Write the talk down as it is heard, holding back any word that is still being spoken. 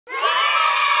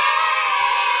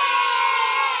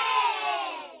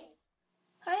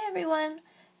everyone,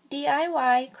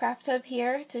 DIY Craft Hub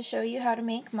here to show you how to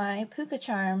make my Pucca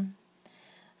charm.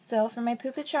 So for my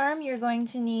Pucca charm you're going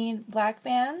to need black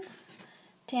bands,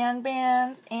 tan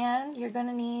bands, and you're going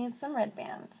to need some red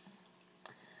bands.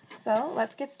 So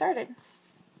let's get started.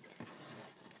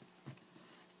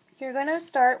 You're going to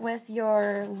start with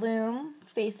your loom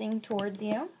facing towards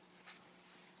you,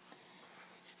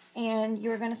 and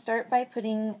you're going to start by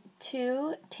putting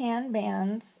 2 tan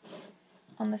bands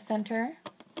on the center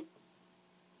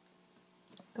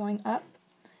going up.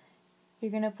 You're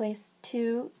going to place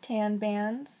 2 tan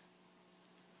bands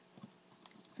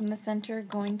from the center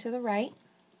going to the right.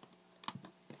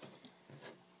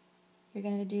 You're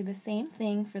going to do the same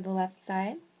thing for the left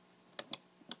side.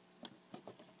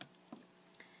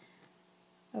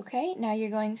 Okay, now you're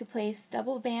going to place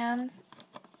double bands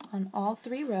on all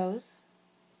 3 rows.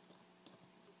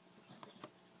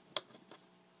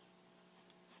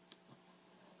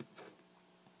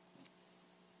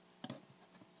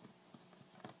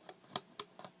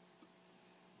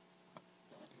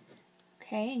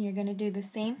 Okay, and you're going to do the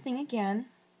same thing again,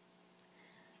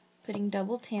 putting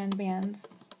double tan bands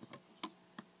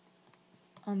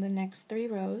on the next 3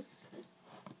 rows.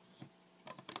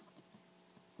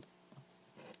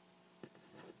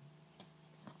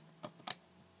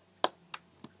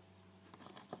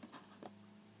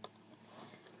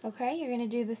 Okay, you're going to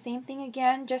do the same thing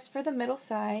again just for the middle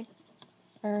side,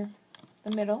 or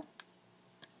the middle.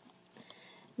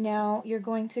 Now you're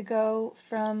going to go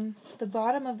from the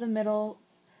bottom of the middle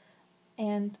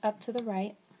and up to the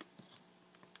right,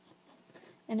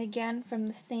 and again from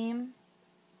the same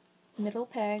middle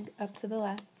peg up to the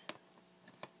left.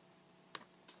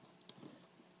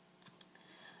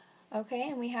 Okay,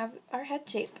 and we have our head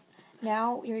shape.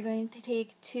 Now you're going to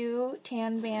take 2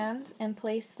 tan bands and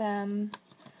place them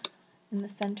in the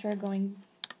center going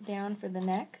down for the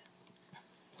neck.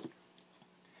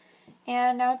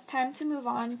 And now it's time to move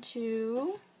on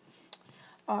to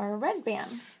our red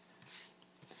bands.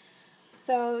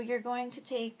 So you're going to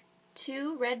take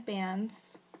 2 red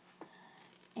bands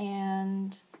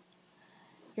and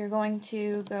you're going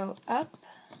to go up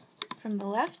from the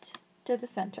left to the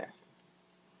center.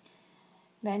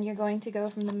 Then you're going to go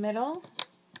from the middle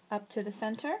up to the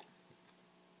center.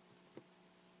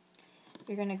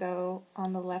 You're going to go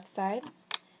on the left side.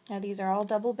 Now these are all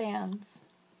double bands.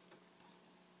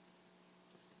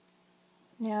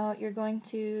 Now you're going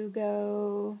to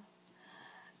go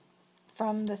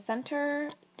from the center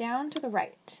down to the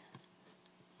right.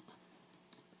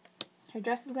 Her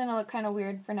dress is going to look kind of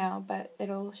weird for now, but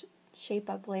it'll shape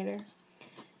up later.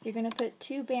 You're going to put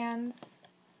 2 bands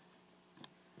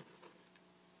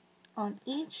on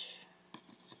each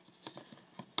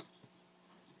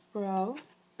row.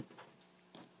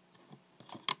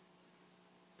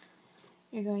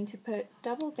 You're going to put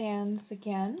double bands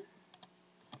again.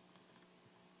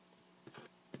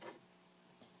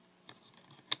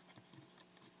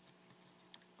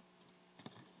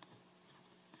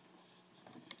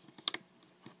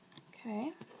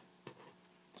 Okay.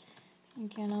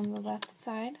 Again on the left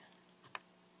side.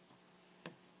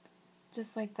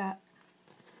 Just like that.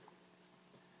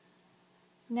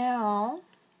 Now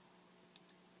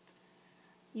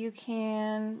you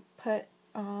can put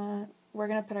we're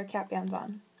going to put our cap bands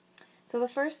on. So the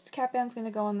first cap band is going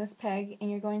to go on this peg, and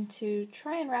you're going to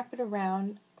try and wrap it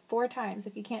around 4 times.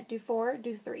 If you can't do 4,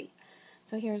 do 3.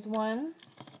 So here's 1,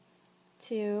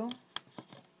 2,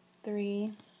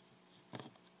 3,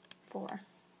 4.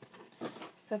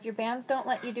 So if your bands don't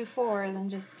let you do 4, then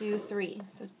just do 3,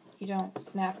 so you don't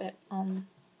snap it on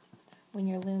when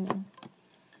you're looming.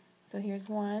 So here's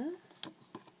 1,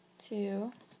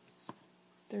 2,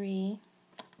 3,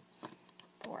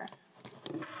 4.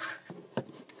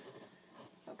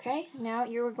 Okay, now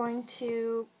you're going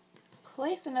to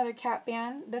place another cap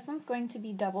band. This one's going to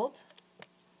be doubled,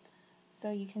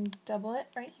 so you can double it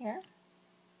right here.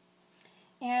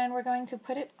 And we're going to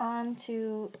put it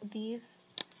onto these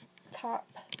top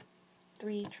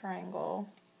 3 triangle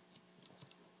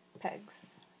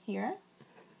pegs here.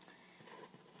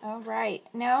 Alright,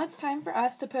 now it's time for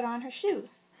us to put on her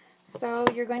shoes. So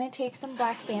you're going to take some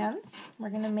black bands. We're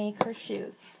going to make her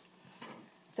shoes.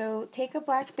 So take a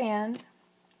black band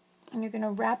and you're going to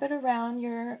wrap it around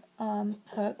your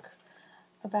hook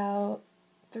about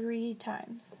 3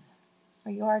 times.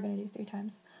 Or you are going to do 3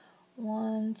 times.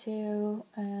 1, 2,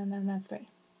 and then that's 3.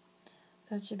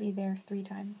 So it should be there 3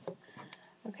 times.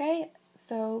 Okay,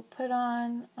 so put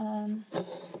on, sorry,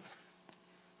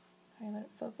 let it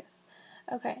focus.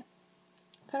 Okay,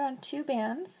 put on 2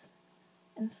 bands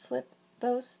and slip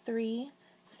those 3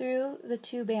 through the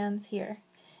 2 bands here.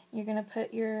 You're going to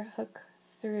put your hook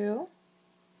through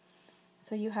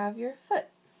So you have your foot.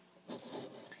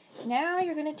 Now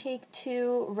you're going to take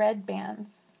 2 red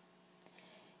bands.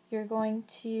 You're going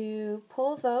to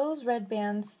pull those red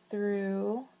bands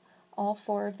through all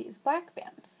 4 of these black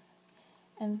bands.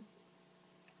 And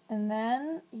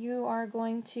then you are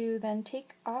going to then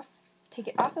take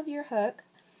it off of your hook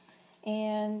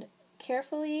and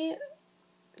carefully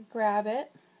grab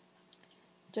it,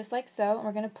 just like so, and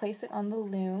we're going to place it on the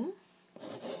loom.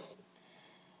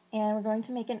 And we're going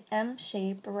to make an M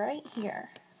shape right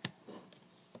here.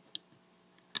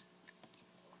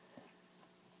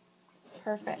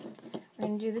 Perfect. We're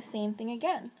going to do the same thing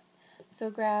again. So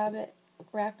grab it,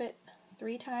 wrap it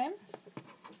 3 times,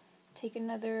 take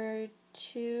another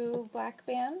 2 black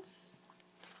bands,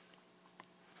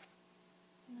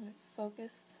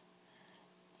 focus,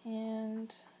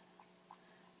 and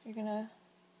you're going to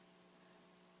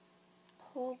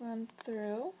pull them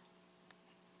through.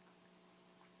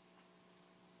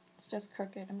 It's just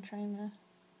crooked. I'm trying to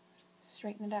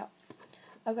straighten it out.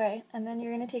 Okay, and then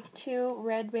you're going to take 2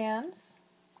 red bands.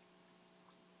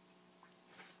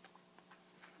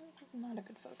 This is not a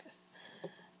good focus.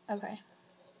 Okay.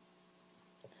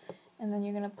 And then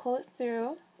you're going to pull it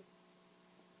through,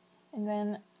 and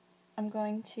then I'm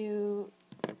going to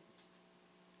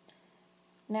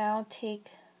now take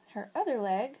her other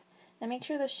leg. Now make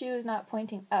sure the shoe is not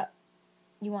pointing up.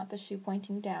 You want the shoe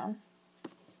pointing down.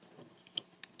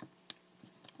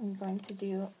 I'm going to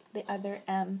do the other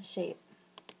M shape.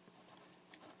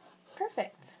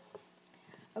 Perfect.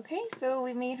 Okay, so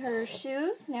we made her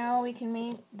shoes. Now we can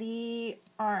make the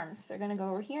arms. They're going to go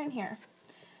over here and here.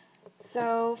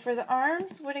 So for the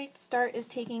arms, what I start is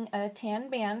taking a tan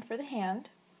band for the hand.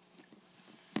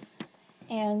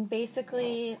 And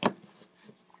basically,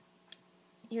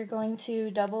 you're going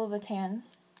to double the tan.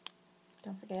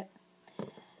 Don't forget.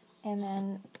 And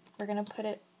then we're going to put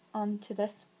it onto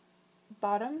this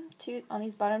on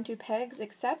these bottom 2 pegs,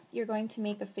 except you're going to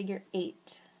make a figure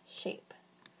 8 shape.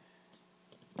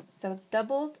 So it's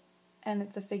doubled and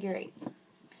it's a figure 8.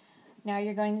 Now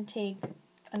you're going to take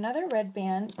another red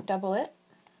band, double it,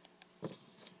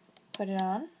 put it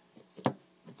on.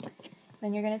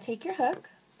 Then you're going to take your hook,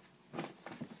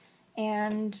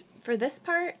 and for this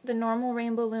part, the normal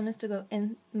rainbow loom is to go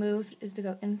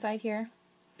inside here,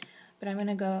 but I'm going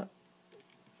to go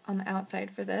on the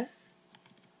outside for this.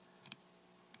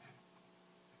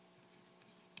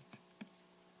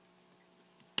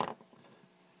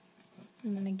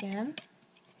 And then again.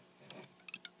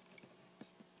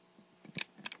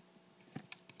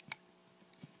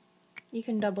 You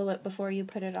can double it before you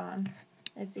put it on.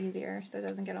 It's easier so it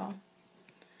doesn't get all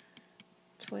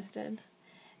twisted.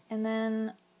 And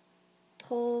then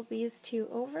pull these 2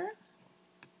 over.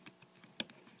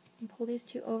 And pull these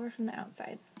 2 over from the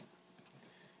outside.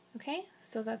 Okay,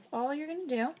 so that's all you're going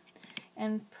to do.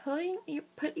 And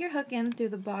put your hook in through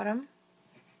the bottom.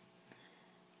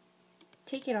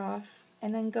 Take it off.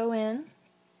 And then go in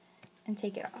and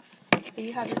take it off. So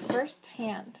you have your first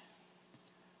hand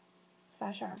 /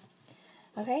 arm.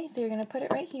 Okay, so you're going to put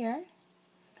it right here,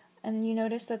 and you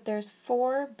notice that there's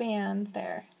 4 bands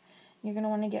there. You're going to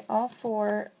want to get all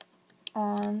 4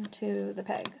 onto the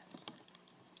peg.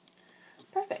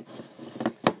 Perfect.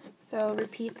 So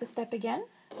repeat the step again.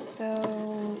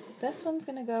 So this one's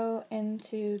going to go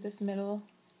into this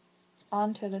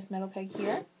onto this middle peg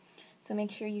here. So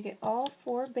make sure you get all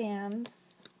 4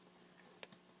 bands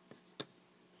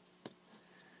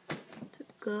to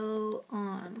go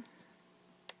on.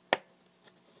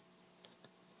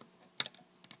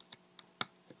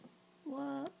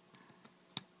 What?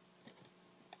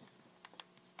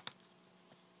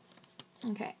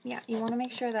 Okay, yeah, you want to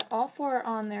make sure that all 4 are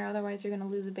on there, otherwise you're going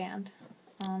to lose a band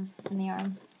in the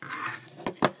arm.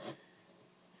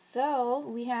 So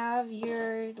we have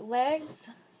your legs,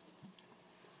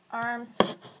 arms.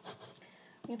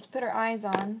 We have to put our eyes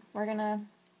on. We're going to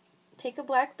take a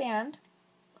black band.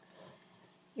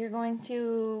 You're going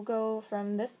to go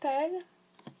from this peg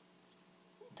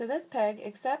to this peg,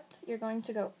 except you're going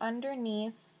to go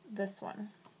underneath this one.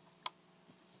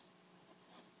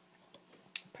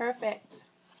 Perfect.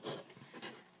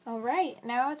 Alright,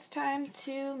 now it's time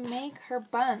to make her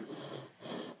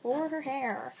buns for her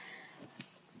hair.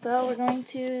 So we're going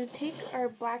to take our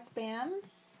black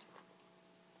bands,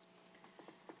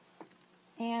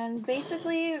 and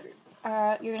basically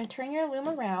you're going to turn your loom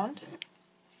around.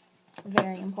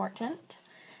 Very important.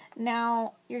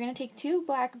 Now you're going to take 2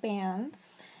 black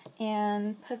bands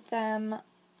and put them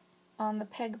on the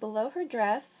peg below her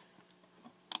dress,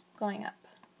 going up.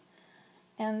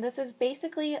 And this is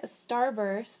basically a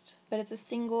starburst, but it's a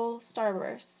single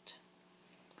starburst.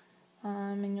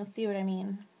 And you'll see what I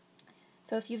mean.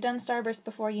 So if you've done starburst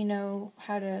before, you know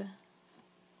how to,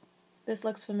 this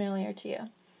looks familiar to you.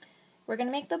 We're going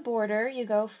to make the border. You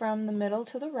go from the middle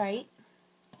to the right.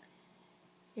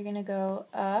 You're going to go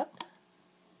up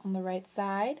on the right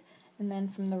side, and then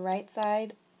from the right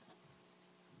side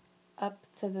up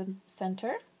to the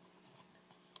center.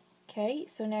 Okay,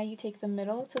 so now you take the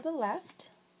middle to the left.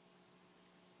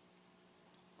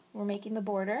 We're making the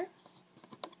border.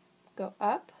 Go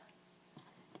up,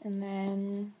 and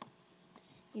then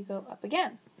you go up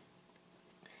again.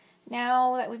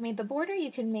 Now that we've made the border, you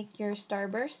can make your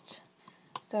starburst.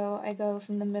 So I go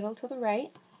from the middle to the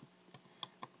right,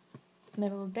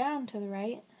 middle down to the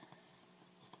right.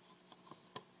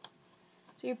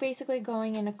 So you're basically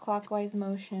going in a clockwise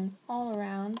motion all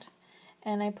around,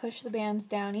 and I push the bands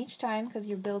down each time because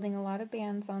you're building a lot of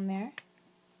bands on there.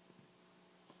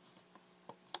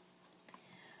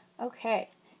 Okay,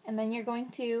 and then you're going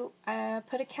to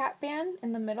put a cap band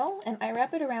in the middle, and I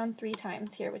wrap it around 3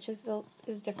 times here, which is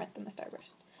different than the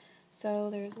starburst. So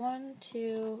there's 1,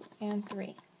 2, and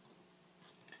 3.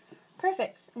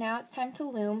 Perfect. Now it's time to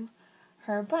loom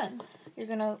her bun. You're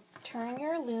going to turn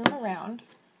your loom around,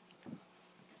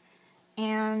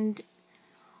 and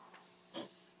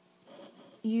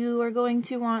you are going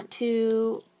to want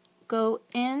to go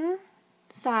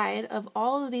inside of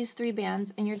all of these 3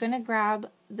 bands, and you're going to grab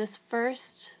this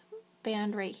first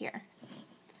band right here.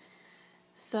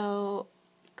 So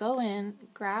go in,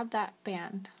 grab that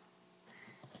band,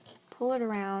 pull it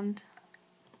around,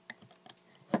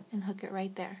 and hook it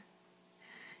right there.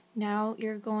 Now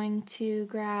you're going to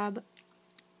grab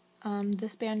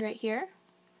this band right here.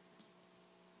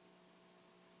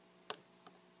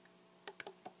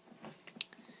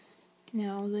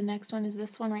 Now the next one is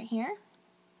this one right here.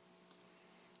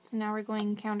 So now we're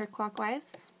going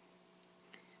counterclockwise.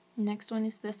 Next one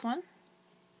is this one.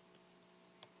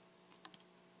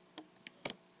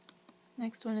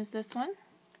 Next one is this one.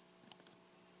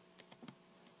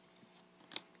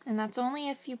 And that's only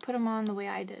if you put them on the way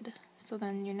I did. So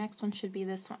then your next one should be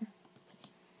this one.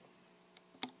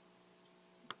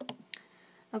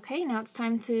 Okay, now it's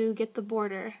time to get the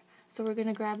border. So we're going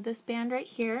to grab this band right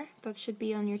here. That should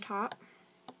be on your top.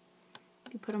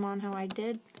 You put them on how I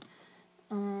did.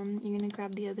 You're going to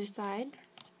grab the other side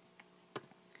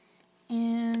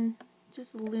and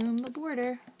just loom the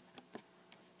border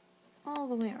all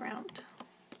the way around.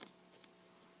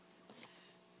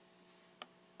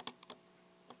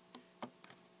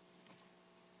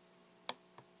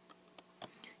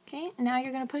 Okay, now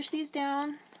you're going to push these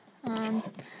down.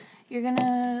 You're going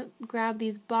to grab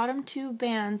these bottom 2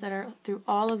 bands that are through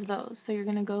all of those. So you're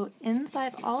going to go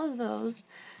inside all of those,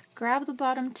 grab the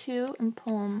bottom 2, and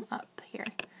pull them up here.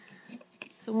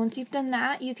 So once you've done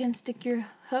that, you can stick your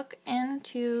hook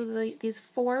into these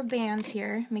 4 bands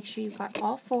here. Make sure you've got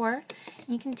all 4, and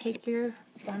you can take your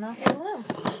bun off your loom.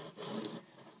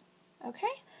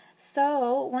 Okay,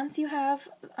 so once you have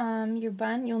your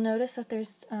bun, you'll notice that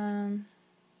there's 2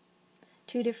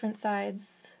 different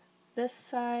sides. This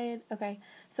side, okay,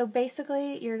 so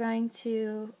basically you're going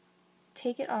to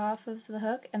take it off of the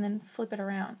hook and then flip it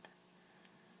around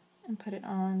and put it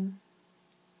on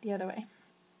the other way.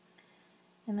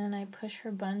 And then I push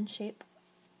her bun shape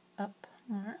up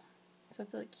more. So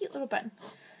it's a cute little bun.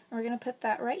 And we're going to put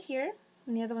that right here,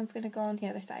 and the other one's going to go on the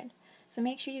other side. So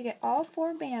make sure you get all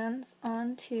 4 bands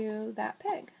onto that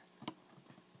peg.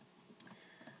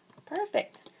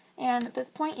 Perfect. And at this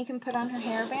point you can put on her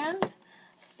hairband.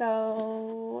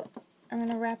 So I'm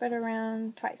going to wrap it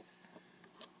around twice,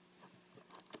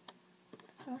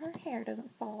 so her hair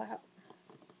doesn't fall out,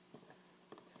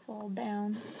 fall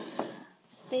down,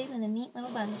 stays in a neat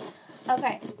little bun.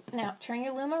 Okay, now turn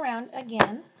your loom around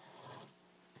again,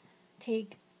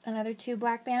 take another 2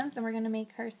 black bands, and we're going to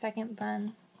make her second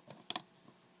bun.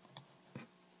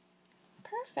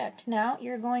 Perfect. Now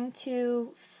you're going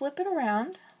to flip it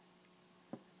around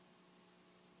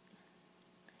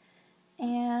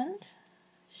and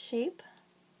shape.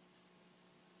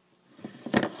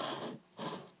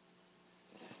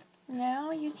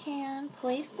 Now you can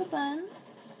place the bun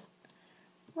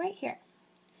right here.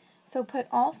 So put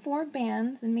all 4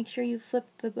 bands and make sure you flip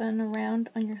the bun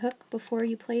around on your hook before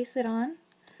you place it on.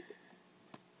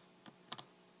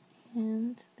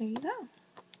 And there you go.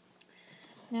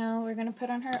 Now we're going to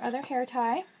put on her other hair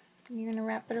tie. You're going to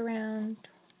wrap it around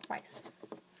twice.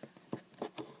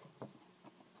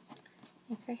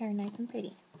 Make her hair nice and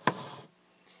pretty.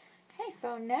 Okay,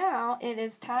 so now it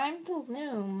is time to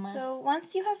loom. So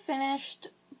once you have finished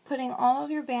putting all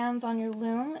of your bands on your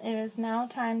loom, it is now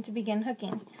time to begin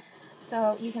hooking.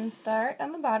 So you can start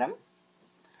on the bottom,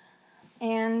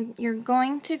 And you're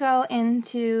going to go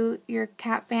into your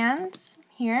cap bands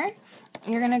here.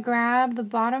 You're going to grab the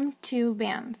bottom 2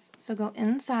 bands. So go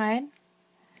inside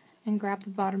and grab the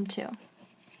bottom 2.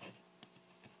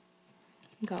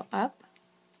 Go up.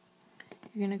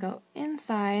 You're going to go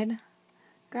inside,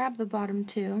 grab the bottom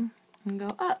 2, and go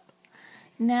up.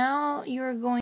 Now you're going